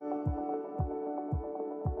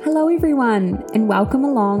Hello, everyone, and welcome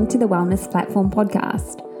along to the Wellness Platform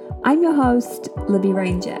podcast. I'm your host, Libby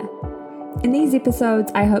Ranger. In these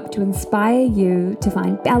episodes, I hope to inspire you to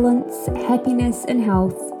find balance, happiness, and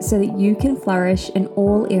health so that you can flourish in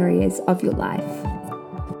all areas of your life.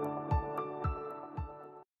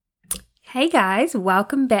 Hey guys,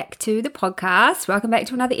 welcome back to the podcast. Welcome back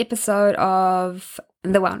to another episode of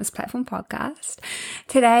the Wellness Platform podcast.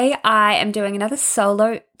 Today I am doing another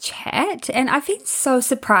solo chat and I've been so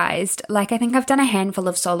surprised. I think I've done a handful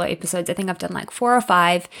of solo episodes. I think I've done 4 or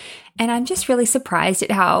 5 and I'm just really surprised at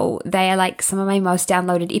how they are some of my most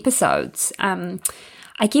downloaded episodes.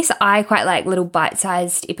 I guess I quite like little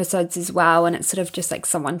bite-sized episodes as well, and it's sort of just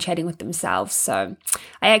someone chatting with themselves. So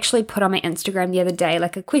I actually put on my Instagram the other day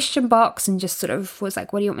a question box and just sort of was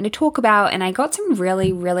what do you want me to talk about? And I got some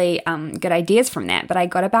really, really good ideas from that, but I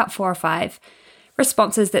got about 4 or 5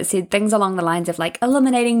 responses that said things along the lines of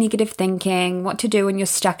eliminating negative thinking, what to do when you're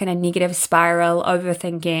stuck in a negative spiral,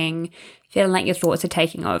 overthinking, feeling like your thoughts are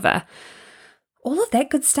taking over, all of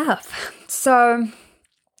that good stuff. So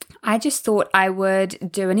I just thought I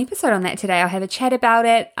would do an episode on that today. I'll have a chat about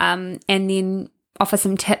it and then offer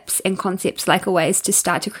some tips and concepts ways to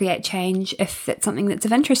start to create change if it's something that's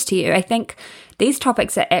of interest to you. I think these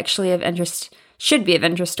topics are actually of interest, should be of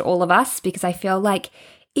interest to all of us, because I feel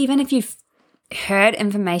even if you've heard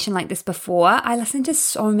information like this before, I listen to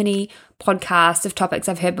so many podcasts of topics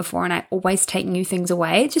I've heard before and I always take new things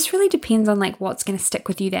away. It just really depends on what's going to stick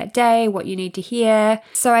with you that day, what you need to hear.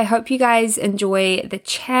 So I hope you guys enjoy the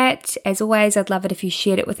chat. As always, I'd love it if you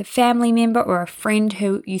shared it with a family member or a friend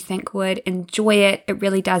who you think would enjoy it. It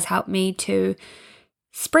really does help me to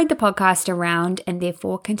spread the podcast around and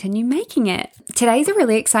therefore continue making it. Today's a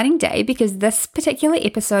really exciting day because this particular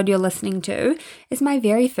episode you're listening to is my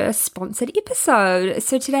very first sponsored episode.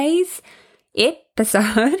 So today's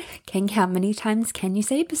episode, how many times can you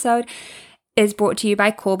say episode, is brought to you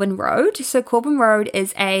by Corbin Road. So Corbin Road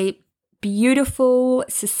is a beautiful,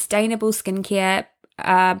 sustainable skincare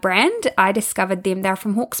brand. I discovered them. They're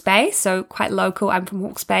from Hawke's Bay, so quite local. I'm from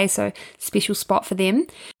Hawke's Bay, so special spot for them.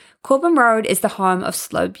 Corbin Road is the home of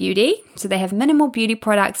Slow Beauty, so they have minimal beauty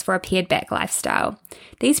products for a pared back lifestyle.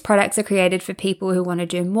 These products are created for people who want to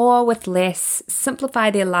do more with less,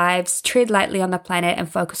 simplify their lives, tread lightly on the planet, and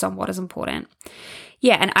focus on what is important.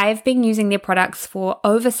 Yeah, and I've been using their products for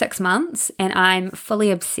over 6 months, and I'm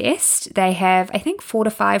fully obsessed. They have, I think, 4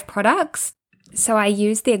 to 5 products. So I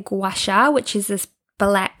use their gua sha, which is this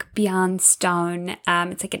black bian stone.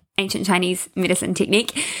 It's an ancient Chinese medicine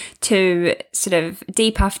technique to sort of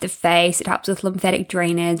depuff the face. It helps with lymphatic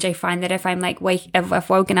drainage. I find that if I'm if I've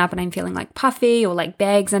woken up and I'm feeling puffy or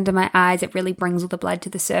bags under my eyes, it really brings all the blood to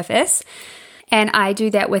the surface. And I do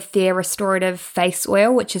that with their restorative face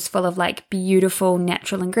oil, which is full of beautiful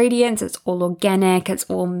natural ingredients. It's all organic. It's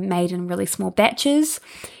all made in really small batches.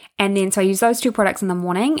 And then so I use those 2 products in the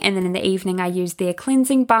morning, and then in the evening I use their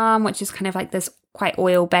cleansing balm, which is kind of this quite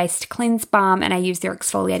oil-based cleanse balm, and I use their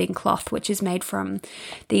exfoliating cloth, which is made from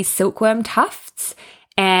these silkworm tufts,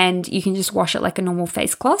 and you can just wash it like a normal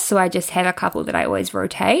face cloth. So I just have a couple that I always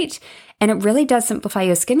rotate, and it really does simplify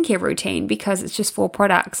your skincare routine because it's just 4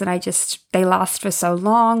 products, and they last for so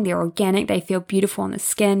long. They're organic, they feel beautiful on the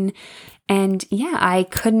skin. And yeah, I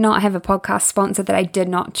could not have a podcast sponsor that I did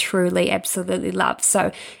not truly, absolutely love.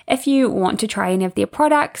 So if you want to try any of their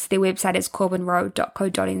products, their website is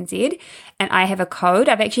corbinroad.co.nz. And I have a code.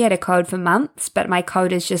 I've actually had a code for months, but my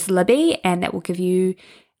code is just Libby, and that will give you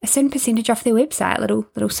a certain percentage off their website, a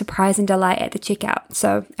little surprise and delight at the checkout.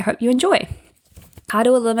 So I hope you enjoy. How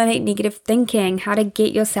to eliminate negative thinking, how to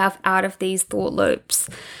get yourself out of these thought loops.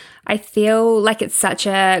 I feel it's such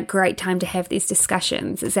a great time to have these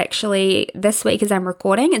discussions. It's actually, this week as I'm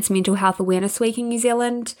recording, it's Mental Health Awareness Week in New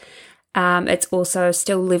Zealand. It's also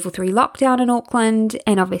still level 3 lockdown in Auckland,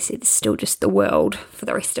 and obviously it's still just the world for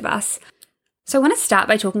the rest of us. So I want to start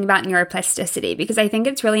by talking about neuroplasticity because I think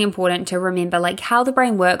it's really important to remember how the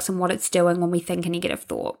brain works and what it's doing when we think a negative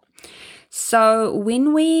thought. So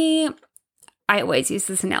I always use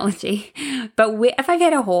this analogy, but if I've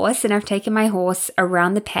had a horse and I've taken my horse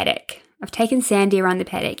around the paddock, I've taken Sandy around the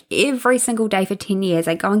paddock every single day for 10 years.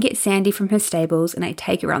 I go and get Sandy from her stables and I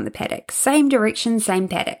take her around the paddock. Same direction, same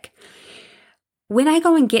paddock. When I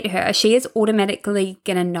go and get her, she is automatically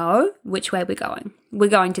going to know which way we're going. We're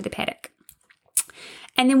going to the paddock.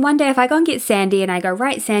 And then one day if I go and get Sandy and I go,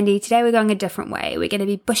 right, Sandy, today we're going a different way. We're going to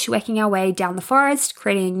be bushwhacking our way down the forest,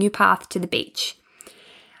 creating a new path to the beach.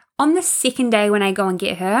 On the second day when I go and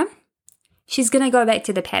get her, she's going to go back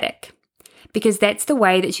to the paddock because that's the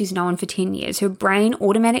way that she's known for 10 years. Her brain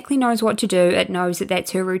automatically knows what to do. It knows that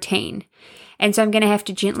that's her routine. And so I'm going to have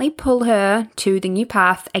to gently pull her to the new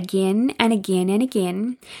path again and again and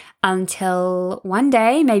again until one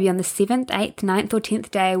day, maybe on the 7th, 8th, 9th, or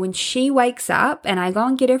 10th day, when she wakes up and I go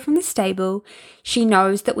and get her from the stable, she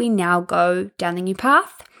knows that we now go down the new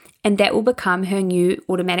path, and that will become her new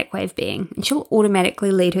automatic way of being. And she'll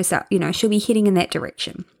automatically lead herself, she'll be heading in that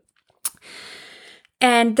direction.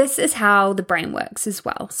 And this is how the brain works as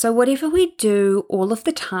well. So whatever we do all of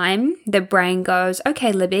the time, the brain goes,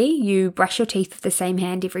 okay, Libby, you brush your teeth with the same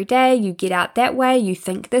hand every day, you get out that way, you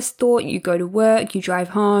think this thought, you go to work, you drive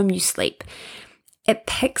home, you sleep. It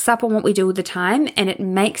picks up on what we do all the time, and it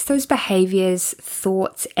makes those behaviors,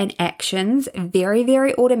 thoughts, and actions very,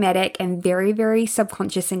 very automatic and very, very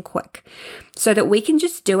subconscious and quick, so that we can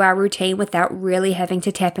just do our routine without really having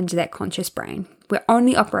to tap into that conscious brain. We're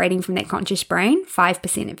only operating from that conscious brain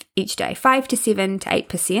 5% of each day. 5 to 7 to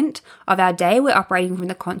 8% of our day, we're operating from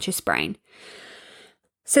the conscious brain.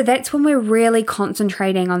 So that's when we're really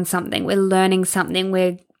concentrating on something. We're learning something.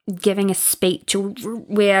 We're giving a speech, or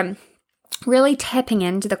we're really tapping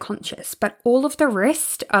into the conscious. But all of the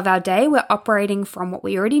rest of our day, we're operating from what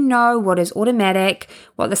we already know, what is automatic,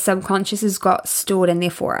 what the subconscious has got stored in there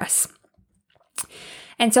for us.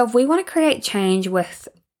 And so if we want to create change with,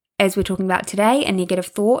 as we're talking about today, a negative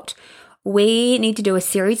thought, we need to do a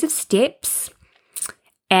series of steps,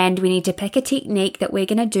 and we need to pick a technique that we're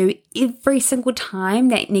going to do every single time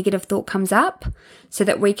that negative thought comes up, so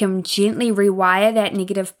that we can gently rewire that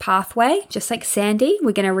negative pathway. Just like Sandy,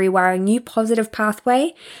 we're going to rewire a new positive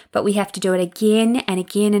pathway, but we have to do it again and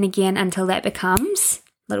again and again until that becomes,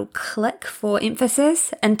 little click for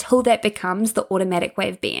emphasis, until that becomes the automatic way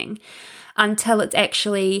of being, until it's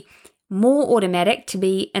actually more automatic to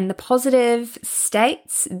be in the positive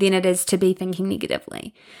states than it is to be thinking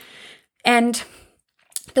negatively. And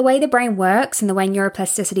the way the brain works and the way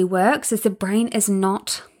neuroplasticity works is the brain is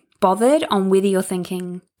not bothered on whether you're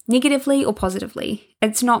thinking negatively or positively.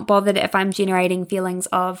 It's not bothered if I'm generating feelings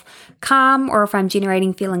of calm or if I'm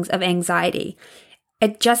generating feelings of anxiety.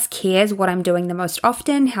 It just cares what I'm doing the most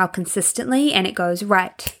often, how consistently, and it goes,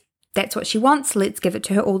 right, that's what she wants. Let's give it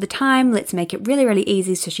to her all the time. Let's make it really, really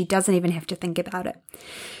easy so she doesn't even have to think about it.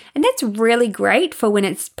 And that's really great for when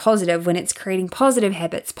it's positive, when it's creating positive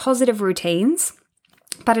habits, positive routines.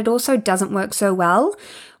 But it also doesn't work so well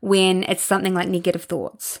when it's something like negative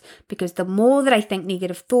thoughts, because the more that I think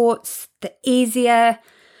negative thoughts, the easier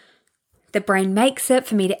the brain makes it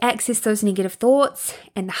for me to access those negative thoughts,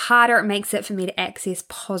 and the harder it makes it for me to access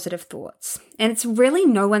positive thoughts. And it's really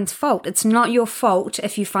no one's fault. It's not your fault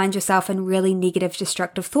if you find yourself in really negative,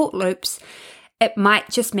 destructive thought loops. It might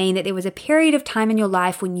just mean that there was a period of time in your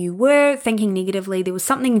life when you were thinking negatively. There was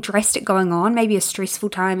something drastic going on, maybe a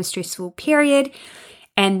stressful time, a stressful period.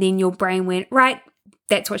 And then your brain went, right,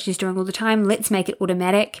 that's what she's doing all the time. Let's make it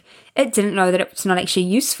automatic. It didn't know that it's not actually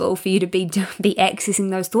useful for you to be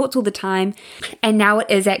accessing those thoughts all the time. And now it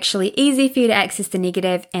is actually easy for you to access the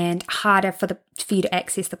negative and harder for you to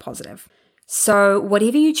access the positive. So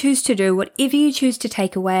whatever you choose to do, whatever you choose to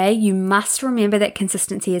take away, you must remember that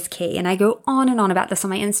consistency is key. And I go on and on about this on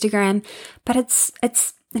my Instagram, but it's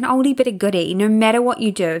an oldie but a goodie. No matter what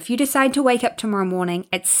you do, if you decide to wake up tomorrow morning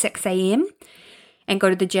at 6 a.m. and go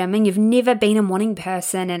to the gym and you've never been a morning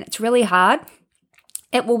person and it's really hard,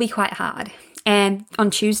 it will be quite hard. And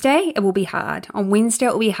on Tuesday, it will be hard. On Wednesday,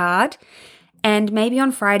 it will be hard. And maybe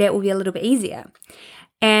on Friday, it will be a little bit easier.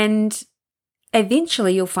 And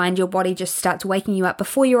eventually, you'll find your body just starts waking you up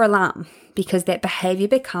before your alarm, because that behavior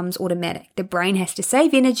becomes automatic. The brain has to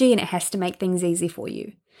save energy and it has to make things easy for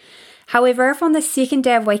you. However, if on the second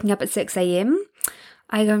day of waking up at 6 a.m.,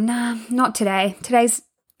 I go, nah, not today.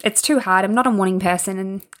 It's too hard. I'm not a morning person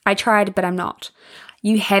and I tried, but I'm not.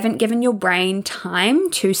 You haven't given your brain time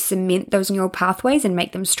to cement those neural pathways and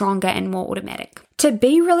make them stronger and more automatic. To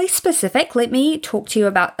be really specific, let me talk to you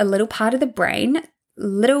about a little part of the brain,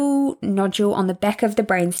 little nodule on the back of the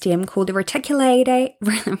brainstem called the reticular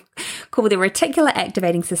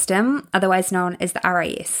activating system, otherwise known as the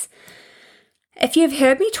RAS. If you've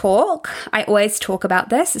heard me talk, I always talk about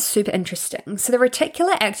this. It's super interesting. So the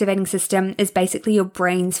reticular activating system is basically your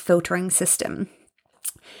brain's filtering system.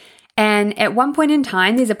 And at one point in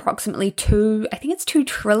time, there's approximately 2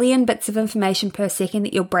 trillion bits of information per second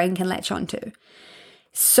that your brain can latch onto.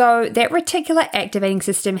 So that reticular activating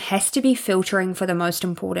system has to be filtering for the most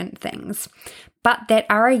important things. But that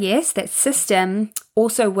RAS, that system,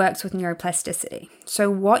 also works with neuroplasticity. So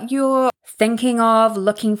what you're thinking of,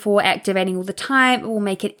 looking for, activating all the time, it will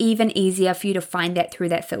make it even easier for you to find that through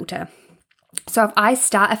that filter. So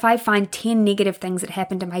if I find 10 negative things that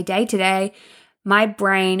happen to my day today, my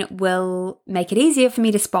brain will make it easier for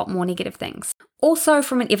me to spot more negative things. Also,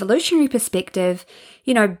 from an evolutionary perspective,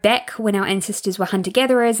 back when our ancestors were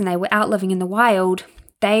hunter-gatherers and they were out living in the wild,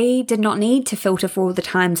 they did not need to filter for all the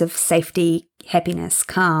times of safety, happiness,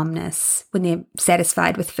 calmness, when they're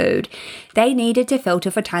satisfied with food. They needed to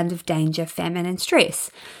filter for times of danger, famine, and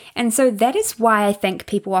stress. And so that is why I think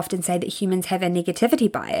people often say that humans have a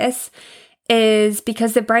negativity bias, is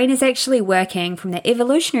because the brain is actually working from the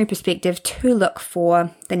evolutionary perspective to look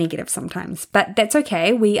for the negative sometimes. But that's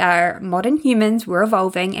okay. We are modern humans, we're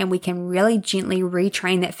evolving, and we can really gently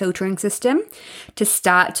retrain that filtering system to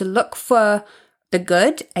start to look for the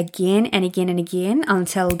good again and again and again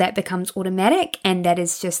until that becomes automatic, and that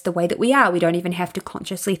is just the way that we are. We don't even have to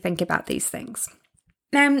consciously think about these things.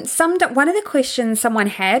 One of the questions someone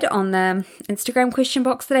had on the Instagram question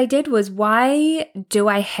box that I did was, why do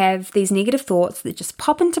I have these negative thoughts that just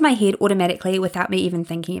pop into my head automatically without me even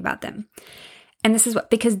thinking about them? And this is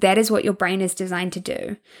because that is what your brain is designed to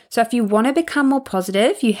do. So if you want to become more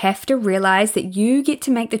positive, you have to realize that you get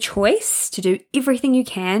to make the choice to do everything you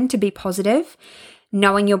can to be positive,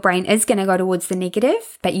 knowing your brain is going to go towards the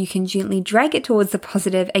negative, but you can gently drag it towards the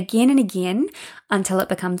positive again and again until it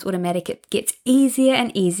becomes automatic. It gets easier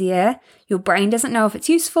and easier. Your brain doesn't know if it's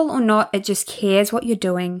useful or not. It just cares what you're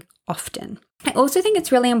doing often. I also think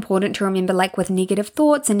it's really important to remember, like with negative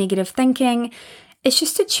thoughts and negative thinking, it's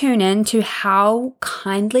just to tune in to how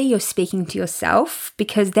kindly you're speaking to yourself,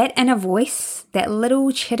 because that inner voice, that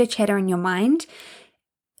little chitter chatter in your mind,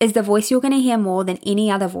 is the voice you're going to hear more than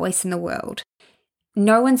any other voice in the world.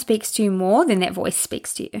 No one speaks to you more than that voice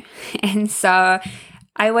speaks to you. And so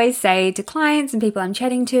I always say to clients and people I'm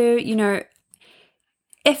chatting to,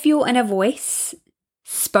 if your inner voice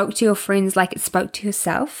spoke to your friends like it spoke to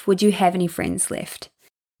yourself, would you have any friends left?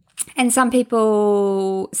 And some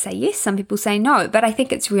people say yes, some people say no, but I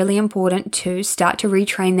think it's really important to start to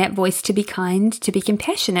retrain that voice to be kind, to be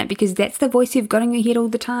compassionate, because that's the voice you've got in your head all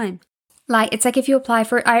the time. It's like if you apply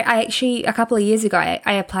for, I actually, a couple of years ago,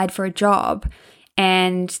 I applied for a job.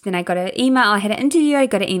 And then I got an email, I had an interview, I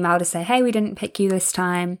got an email to say, hey, we didn't pick you this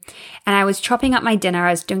time. And I was chopping up my dinner,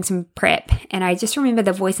 I was doing some prep, and I just remember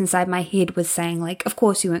the voice inside my head was saying, of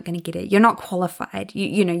course you weren't going to get it. You're not qualified.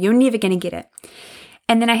 You're never going to get it.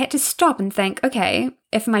 And then I had to stop and think, okay,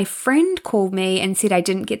 if my friend called me and said I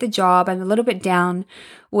didn't get the job, I'm a little bit down,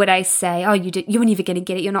 would I say, oh, you were never going to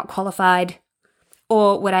get it, you're not qualified?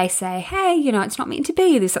 Or would I say, hey, it's not meant to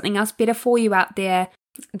be, there's something else better for you out there?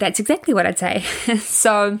 That's exactly what I'd say.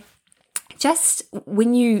 So just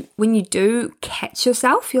when you do catch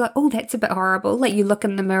yourself, you're like, oh, that's a bit horrible. Like you look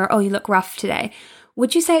in the mirror, oh, you look rough today.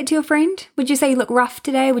 Would you say it to your friend? Would you say you look rough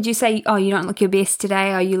today? Would you say, oh, you don't look your best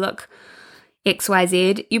today? Oh, you look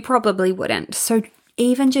XYZ? You probably wouldn't. So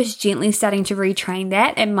even just gently starting to retrain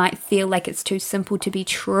that, it might feel like it's too simple to be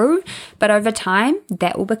true, but over time,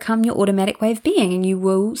 that will become your automatic way of being, and you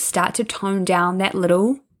will start to tone down that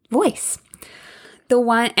little voice. The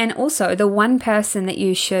one person that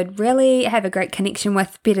you should really have a great connection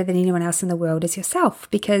with better than anyone else in the world is yourself,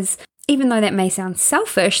 because even though that may sound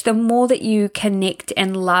selfish, the more that you connect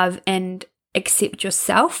and love and accept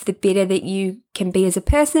yourself, the better that you can be as a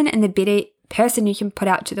person, and the better person you can put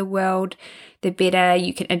out to the world, the better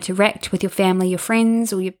you can interact with your family, your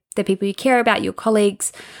friends, or the people you care about, your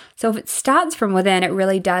colleagues. So if it starts from within, it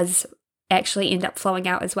really does actually end up flowing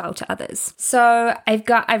out as well to others. So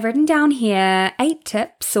I've written down here 8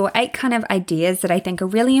 tips or 8 kind of ideas that I think are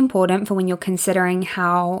really important for when you're considering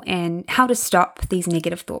how to stop these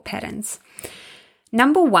negative thought patterns.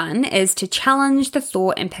 Number 1 is to challenge the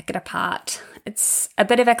thought and pick it apart. It's a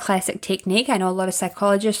bit of a classic technique. I know a lot of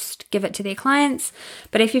psychologists give it to their clients,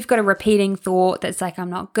 but if you've got a repeating thought that's like,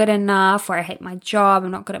 I'm not good enough, or I hate my job,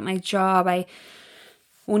 I'm not good at my job, I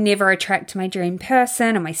will never attract my dream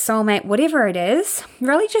person or my soulmate, whatever it is,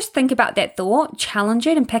 really just think about that thought, challenge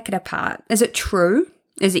it and pick it apart. Is it true?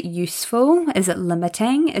 Is it useful? Is it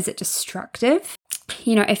limiting? Is it destructive?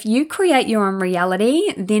 If you create your own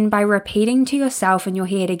reality, then by repeating to yourself in your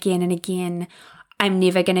head again and again, I'm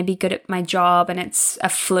never going to be good at my job and it's a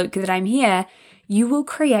fluke that I'm here, you will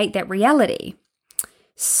create that reality.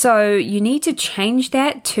 So you need to change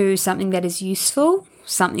that to something that is useful,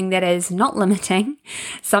 something that is not limiting,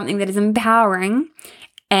 something that is empowering,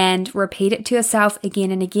 and repeat it to yourself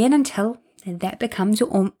again and again until that becomes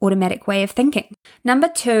your automatic way of thinking. Number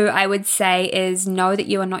 2, I would say, is know that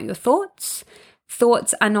you are not your thoughts.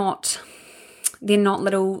 Thoughts are they're not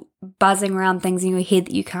little buzzing around things in your head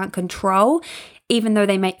that you can't control, even though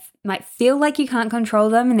they might feel like you can't control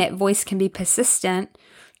them and that voice can be persistent.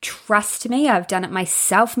 Trust me, I've done it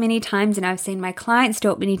myself many times and I've seen my clients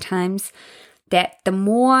do it many times, that the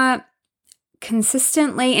more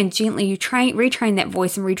consistently and gently you retrain that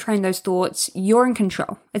voice and retrain those thoughts, you're in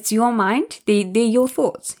control. It's your mind. They're your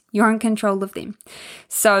thoughts. You're in control of them.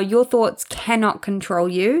 So your thoughts cannot control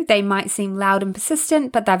you. They might seem loud and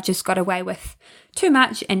persistent, but they've just got away with too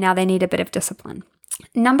much and now they need a bit of discipline.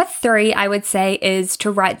 Number 3, I would say, is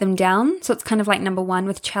to write them down. So it's kind of like number 1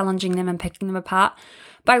 with challenging them and picking them apart.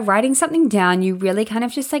 By writing something down, you really kind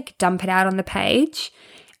of just like dump it out on the page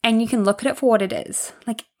and you can look at it for what it is.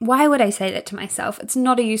 Like, why would I say that to myself? It's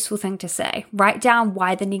not a useful thing to say. Write down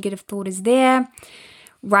why the negative thought is there.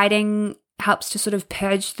 Writing helps to sort of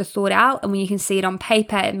purge the thought out, and when you can see it on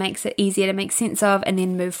paper, it makes it easier to make sense of and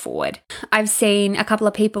then move forward. I've seen a couple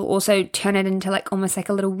of people also turn it into like almost like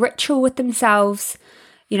a little ritual with themselves.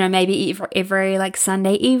 You know, maybe every like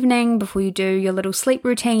Sunday evening before you do your little sleep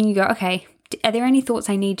routine, you go, okay, are there any thoughts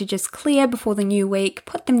I need to just clear before the new week?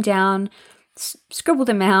 Put them down, scribble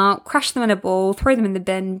them out, crush them in a ball, throw them in the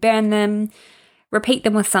bin, burn them, repeat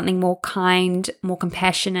them with something more kind, more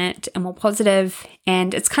compassionate, and more positive.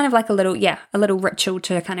 And it's kind of like a little ritual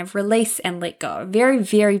to kind of release and let go. Very,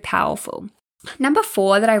 very powerful. Number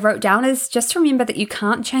 4 that I wrote down is just remember that you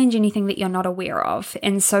can't change anything that you're not aware of.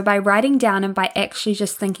 And so by writing down and by actually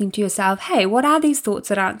just thinking to yourself, hey, what are these thoughts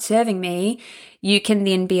that aren't serving me? You can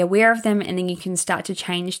then be aware of them and then you can start to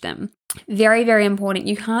change them. Very, very important.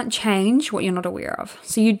 You can't change what you're not aware of.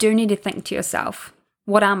 So you do need to think to yourself,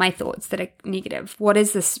 what are my thoughts that are negative? What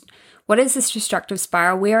is this destructive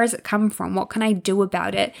spiral? Where has it come from? What can I do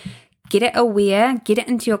about it? Get it aware, get it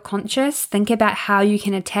into your conscious, think about how you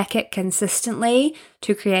can attack it consistently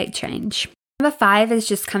to create change. Number 5 is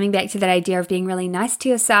just coming back to that idea of being really nice to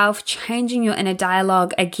yourself, changing your inner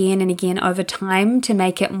dialogue again and again over time to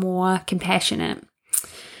make it more compassionate.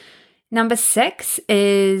 Number 6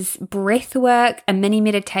 is breath work, a mini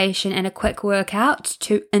meditation, and a quick workout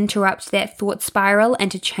to interrupt that thought spiral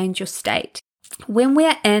and to change your state. When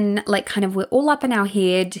we're we're all up in our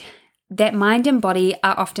head, that mind and body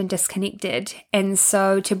are often disconnected. And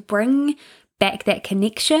so to bring back that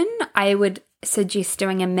connection, I would suggest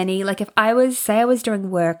doing a mini, like if I was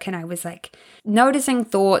doing work and I was like noticing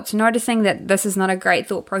thoughts, noticing that this is not a great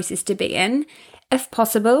thought process to be in, if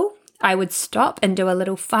possible, I would stop and do a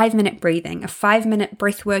little 5-minute breathing, a 5-minute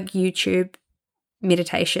breathwork YouTube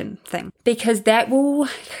meditation thing, because that will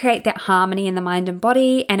create that harmony in the mind and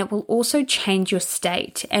body, and it will also change your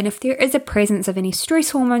state. And if there is a presence of any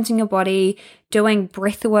stress hormones in your body, doing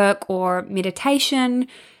breath work or meditation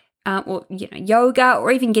or yoga,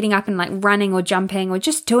 or even getting up and like running or jumping or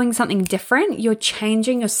just doing something different, you're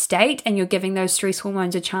changing your state and you're giving those stress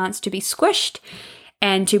hormones a chance to be squished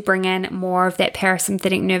and to bring in more of that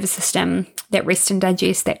parasympathetic nervous system, that rest and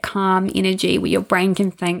digest, that calm energy where your brain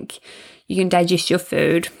can think, you can digest your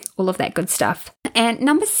food, all of that good stuff. And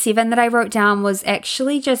number 7 that I wrote down was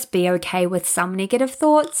actually just be okay with some negative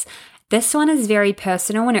thoughts. This one is very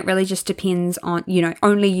personal and it really just depends on,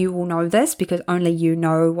 only you will know this because only you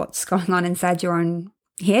know what's going on inside your own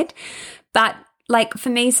head. But like for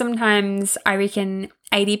me, sometimes I reckon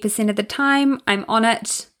 80% of the time I'm on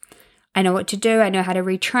it. I know what to do. I know how to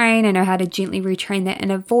retrain. I know how to gently retrain that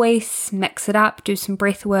inner voice, mix it up, do some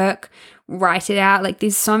breath work, write it out. Like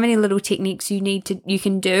there's so many little techniques you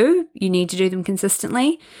can do. You need to do them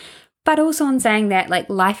consistently. But also in saying that, like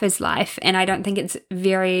life is life. And I don't think it's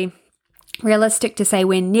very realistic to say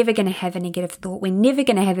we're never going to have a negative thought. We're never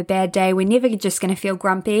going to have a bad day. We're never just going to feel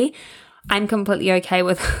grumpy. I'm completely okay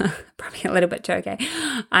with, probably a little bit too okay.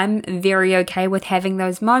 I'm very okay with having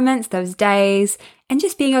those moments, those days, and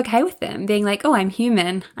just being okay with them. Being like, oh, I'm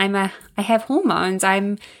human. I have hormones.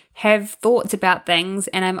 I have thoughts about things,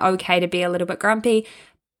 and I'm okay to be a little bit grumpy.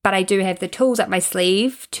 But I do have the tools up my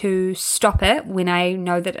sleeve to stop it when I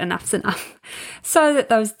know that enough's enough. So that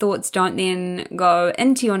those thoughts don't then go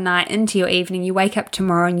into your night, into your evening. You wake up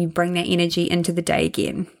tomorrow and you bring that energy into the day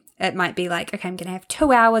again. It might be like, okay, I'm going to have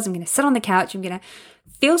 2 hours. I'm going to sit on the couch. I'm going to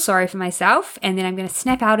feel sorry for myself. And then I'm going to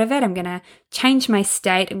snap out of it. I'm going to change my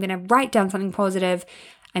state. I'm going to write down something positive.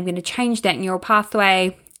 I'm going to change that neural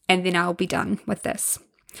pathway. And then I'll be done with this.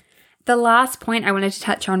 The last point I wanted to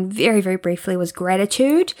touch on very, very briefly was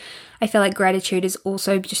gratitude. I feel like gratitude is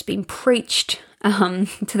also just being preached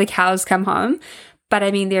to the cows come home. But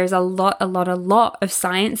I mean, there's a lot of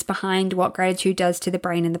science behind what gratitude does to the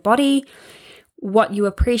brain and the body. What you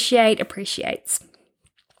appreciate appreciates.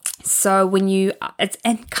 So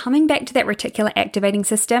and coming back to that reticular activating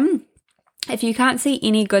system, if you can't see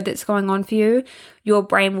any good that's going on for you, your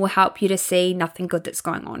brain will help you to see nothing good that's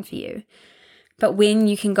going on for you. But when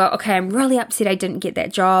you can go, okay, I'm really upset I didn't get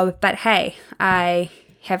that job, but hey, I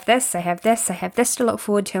have this to look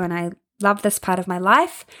forward to, and I love this part of my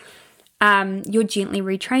life. you're gently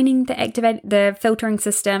retraining the filtering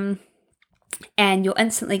system, and you're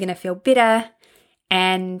instantly going to feel better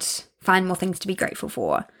and find more things to be grateful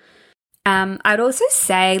for. I'd also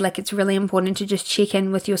say it's really important to just check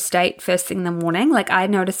in with your state first thing in the morning. I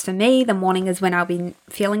noticed for me, the morning is when I'll be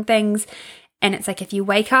feeling things. And it's if you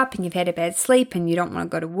wake up and you've had a bad sleep and you don't want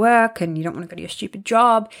to go to work and you don't want to go to your stupid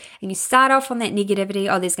job and you start off on that negativity,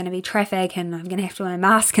 there's going to be traffic and I'm going to have to wear a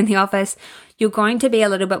mask in the office, you're going to be a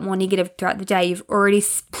little bit more negative throughout the day. You've already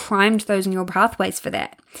primed those neural pathways for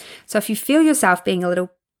that. So if you feel yourself being a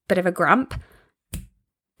little bit of a grump,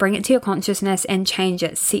 bring it to your consciousness and change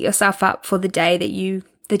it. Set yourself up for the day that you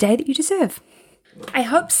deserve. I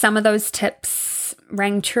hope some of those tips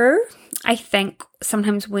rang true. I think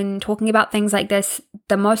sometimes when talking about things like this,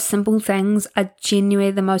 the most simple things are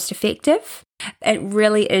genuinely the most effective. It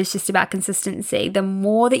really is just about consistency. The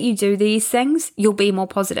more that you do these things, you'll be more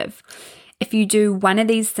positive. If you do one of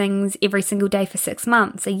these things every single day for 6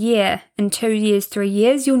 months, a year, in 2 years, 3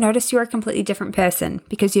 years, you'll notice you're a completely different person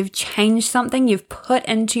because you've changed something, you've put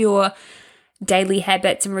into your daily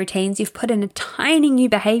habits and routines, you've put in a tiny new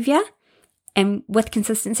behavior. And with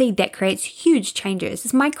consistency, that creates huge changes.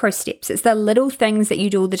 It's micro steps. It's the little things that you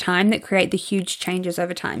do all the time that create the huge changes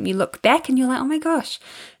over time. You look back and you're like, oh my gosh,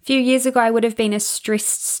 a few years ago, I would have been a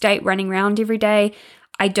stressed state running around every day.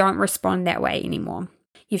 I don't respond that way anymore.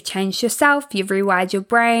 You've changed yourself, you've rewired your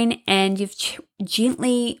brain, and you've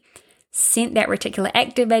gently sent that reticular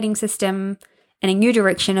activating system in a new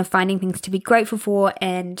direction of finding things to be grateful for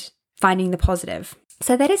and finding the positive.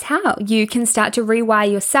 So that is how you can start to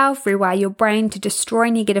rewire yourself, rewire your brain to destroy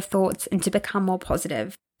negative thoughts and to become more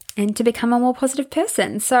positive and to become a more positive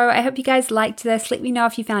person. So I hope you guys liked this. Let me know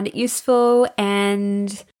if you found it useful,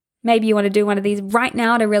 and maybe you want to do one of these right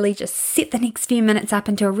now to really just set the next few minutes up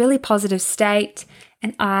into a really positive state.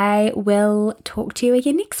 And I will talk to you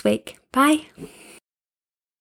again next week. Bye.